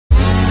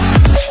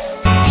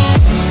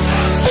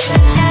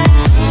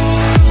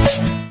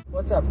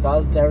What's up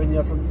guys, Darren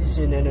here from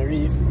ECN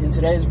Reef. In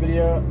today's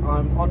video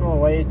I'm on my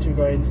way to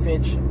go and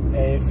fetch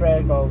a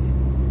frag of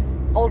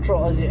Ultra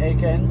Aussie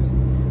acans.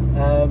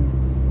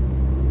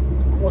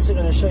 I'm also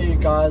going to show you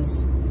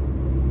guys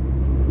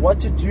what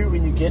to do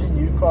when you get a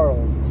new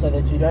coral so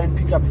that you don't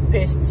pick up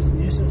pests,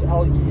 nuisance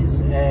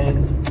algae,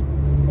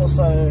 and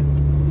also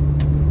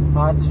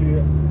how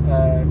to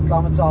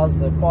climatize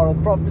the coral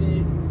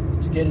properly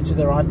to get it to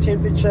the right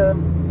temperature,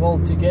 well,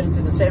 to get it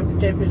to the same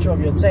temperature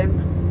of your tank,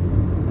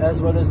 as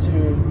well as to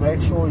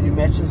make sure you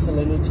match the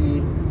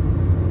salinity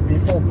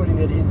before putting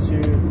it into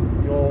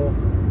your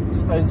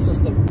own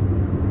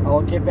system.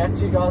 I'll get back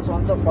to you guys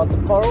once I've got the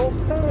coral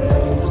and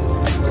we'll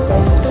go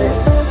from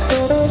there.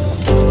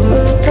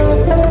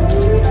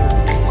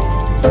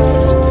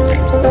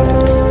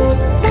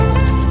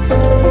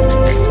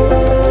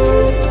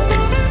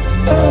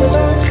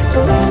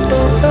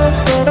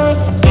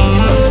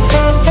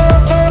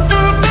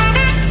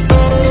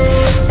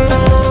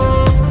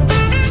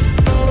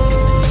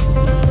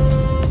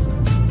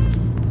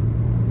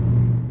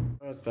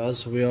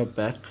 Guys, we are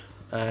back.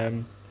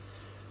 I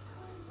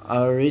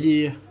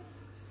already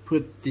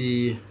put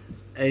the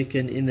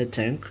acan in the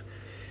tank.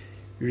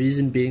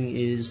 Reason being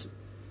is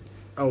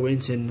I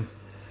went and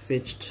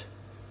fetched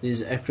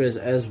these Acros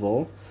as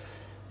well.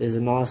 There's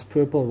a nice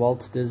purple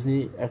Walt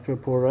Disney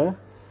Acropora.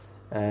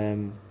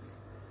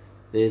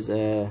 There's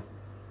a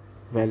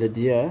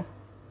Valadia,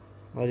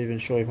 not even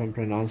sure if I'm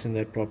pronouncing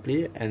that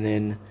properly, and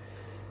then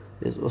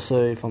there's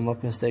also, if I'm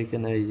not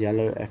mistaken, a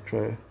yellow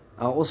Acro.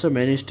 I also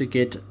managed to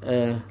get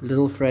a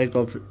little frag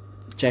of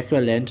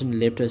Jack-o'-lantern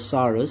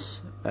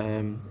Leptosaurus.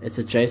 It's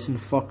a Jason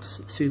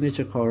Fox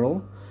signature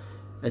coral.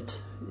 It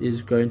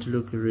is going to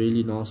look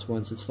really nice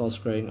once it starts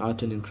growing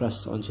out and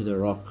encrusts onto the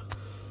rock.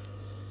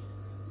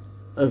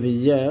 Over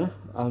here,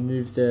 I'll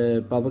move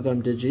the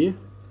bubblegum digi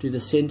to the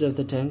center of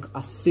the tank.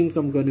 I think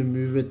I'm going to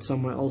move it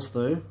somewhere else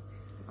though.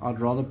 I'd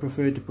rather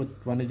prefer to put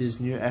one of these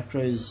new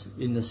Acros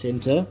in the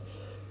center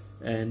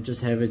and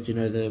just have it, you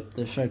know, the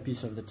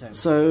showpiece of the tank.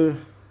 So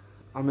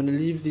I'm going to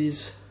leave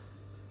these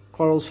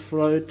corals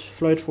float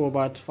for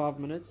about 5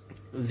 minutes.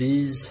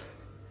 These,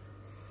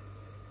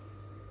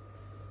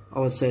 I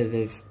would say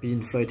they've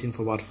been floating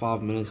for about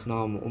 5 minutes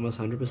now. I'm almost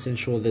 100%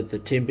 sure that the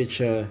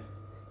temperature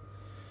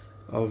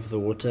of the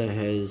water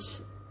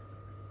has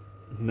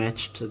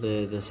matched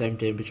the same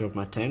temperature of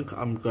my tank.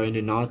 I'm going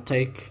to now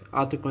take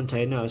out the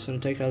container. I was going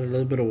to take out a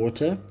little bit of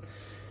water,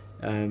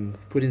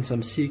 put in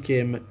some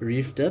Seachem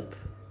reef dip.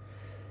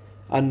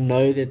 I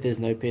know that there's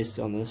no pests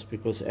on this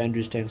because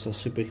Andrew's tanks are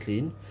super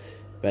clean,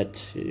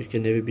 but you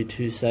can never be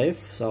too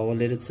safe, so I'll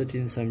let it sit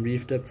in some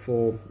reef dip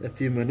for a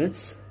few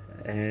minutes,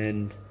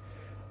 and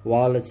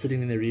while it's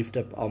sitting in the reef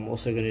dip I'm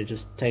also going to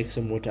just take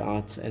some water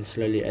out and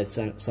slowly add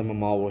some of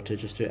my water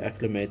just to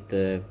acclimate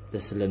the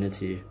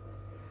salinity.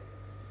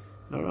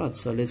 Alright,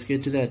 so let's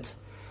get to that.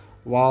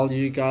 While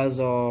you guys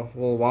are,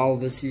 well,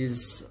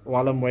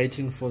 while I'm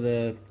waiting for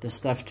the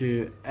stuff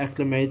to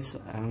acclimate,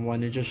 I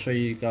want to just show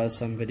you guys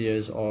some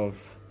videos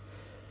of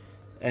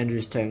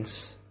Andrew's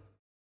tanks.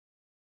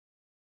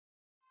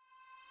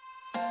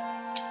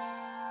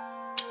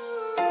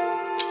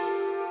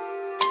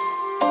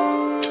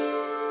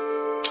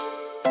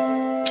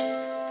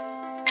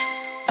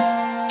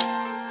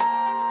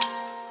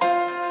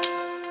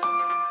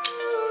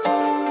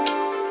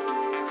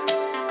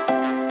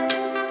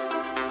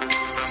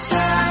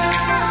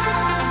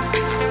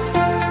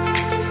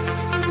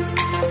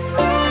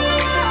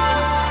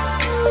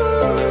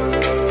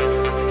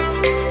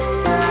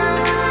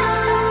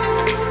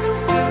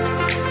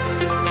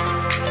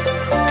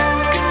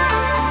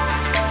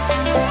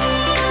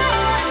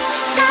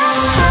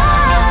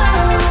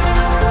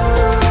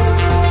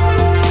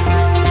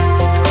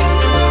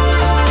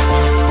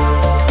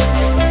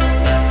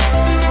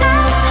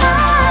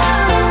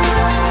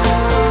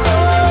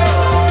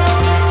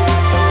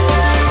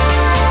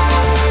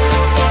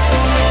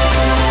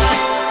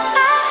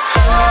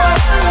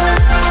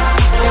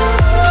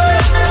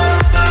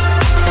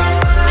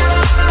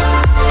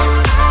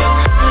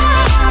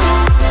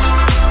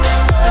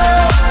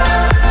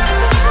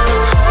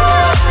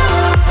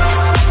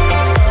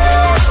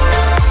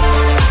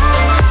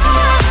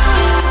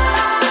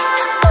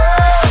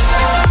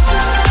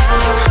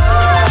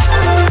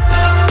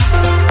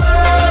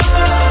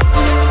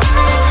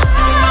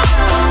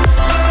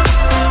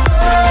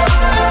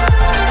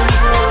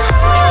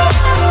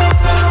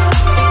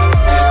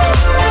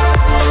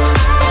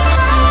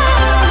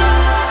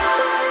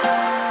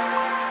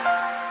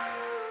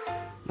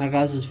 Now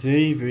guys, it's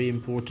very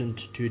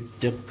important to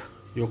dip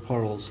your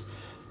corals.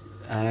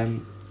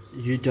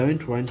 You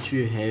don't want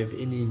to have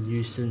any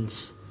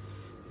nuisance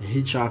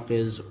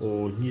hitchhikers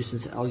or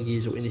nuisance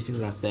algae or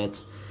anything like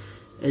that.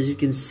 As you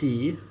can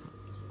see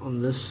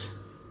on this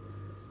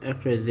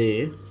Acro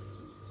there,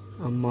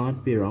 I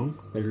might be wrong,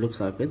 but it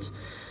looks like it.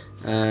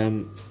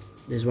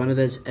 There's one of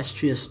those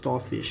Astrea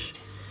starfish.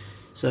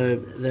 So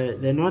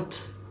they're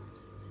not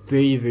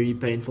very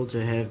painful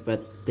to have,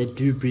 but they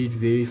do breed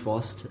very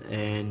fast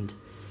and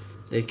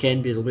they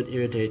can be a little bit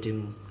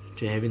irritating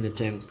to have in the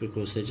tank,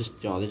 because they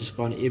just go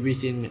on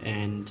everything,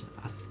 and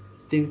I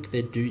think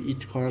they do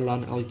eat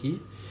coralline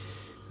algae.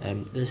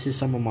 This is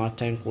some of my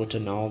tank water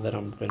now that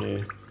I'm going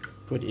to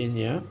put in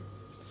here,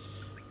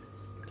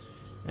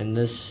 and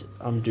this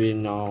I'm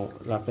doing now,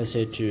 like I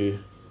said, to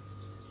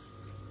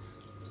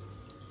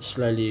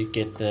slowly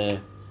get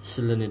the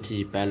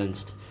salinity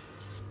balanced.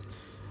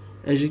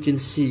 As you can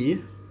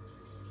see,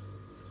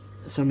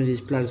 some of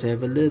these plugs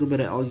have a little bit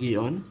of algae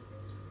on,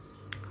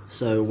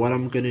 so what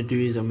I'm going to do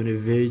is I'm going to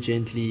very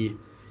gently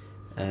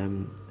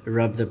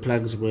rub the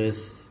plugs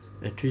with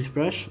a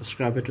toothbrush,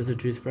 scrub it with a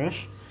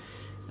toothbrush,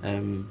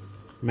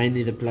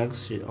 mainly the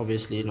plugs,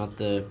 obviously not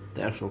the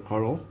actual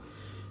coral,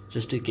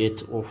 just to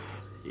get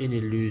off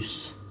any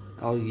loose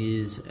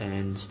algae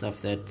and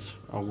stuff that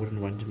I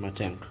wouldn't want in my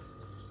tank.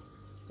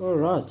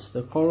 Alright,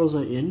 the corals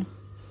are in.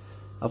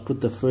 I've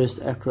put the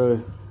first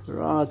acro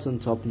right on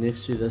top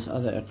next to this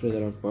other acro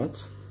that I've got.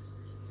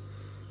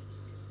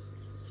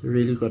 It's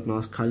really got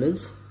nice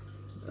colors.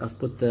 I've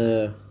put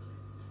the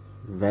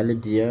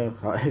Validia,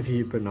 however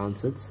you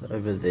pronounce it,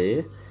 over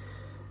there,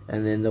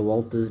 and then the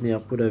Walt Disney I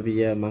put over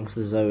here amongst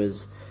the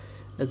zoas.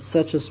 It's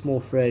such a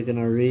small frag, and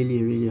I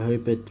really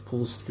hope it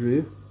pulls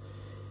through.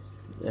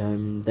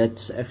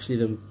 That's actually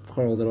the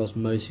coral that I was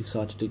most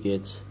excited to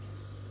get.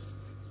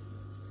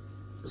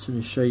 Just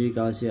want to show you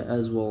guys here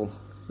as well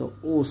the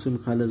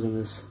awesome colors on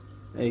this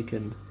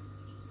acorn.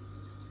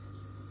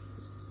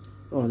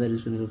 Oh, that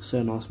is going to look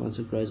so nice once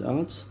it grows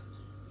out.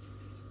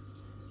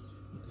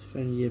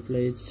 Fannier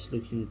plates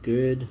looking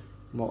good.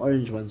 My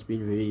orange one's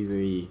been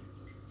very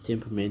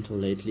temperamental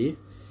lately,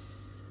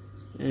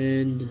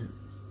 and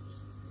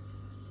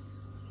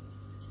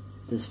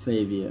this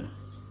favia,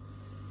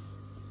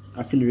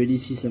 I can already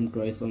see some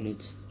growth on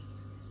it.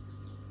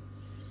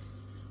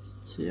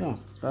 So yeah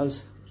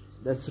guys,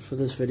 that's it for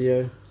this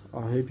video.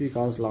 I hope you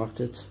guys liked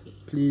it.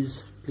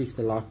 Please click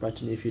the like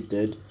button if you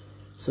did.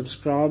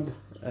 Subscribe.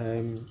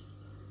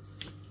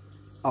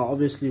 I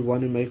obviously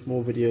want to make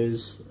more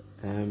videos,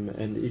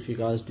 and if you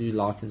guys do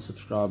like and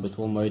subscribe, it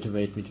will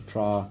motivate me to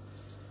try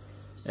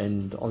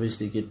and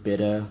obviously get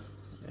better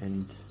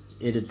and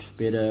edit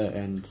better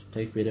and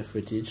take better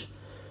footage.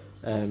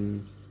 I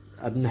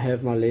didn't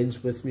have my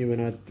lens with me when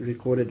I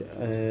recorded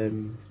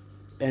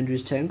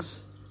Andrew's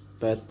tanks,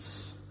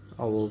 but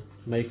I will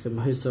make the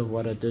most of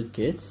what I did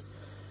get.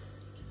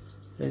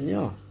 And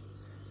yeah,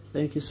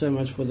 thank you so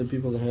much for the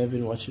people that have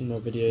been watching my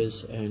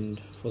videos, and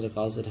for the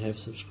guys that have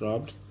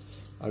subscribed.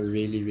 I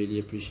really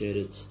appreciate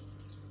it.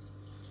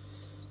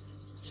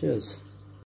 Cheers.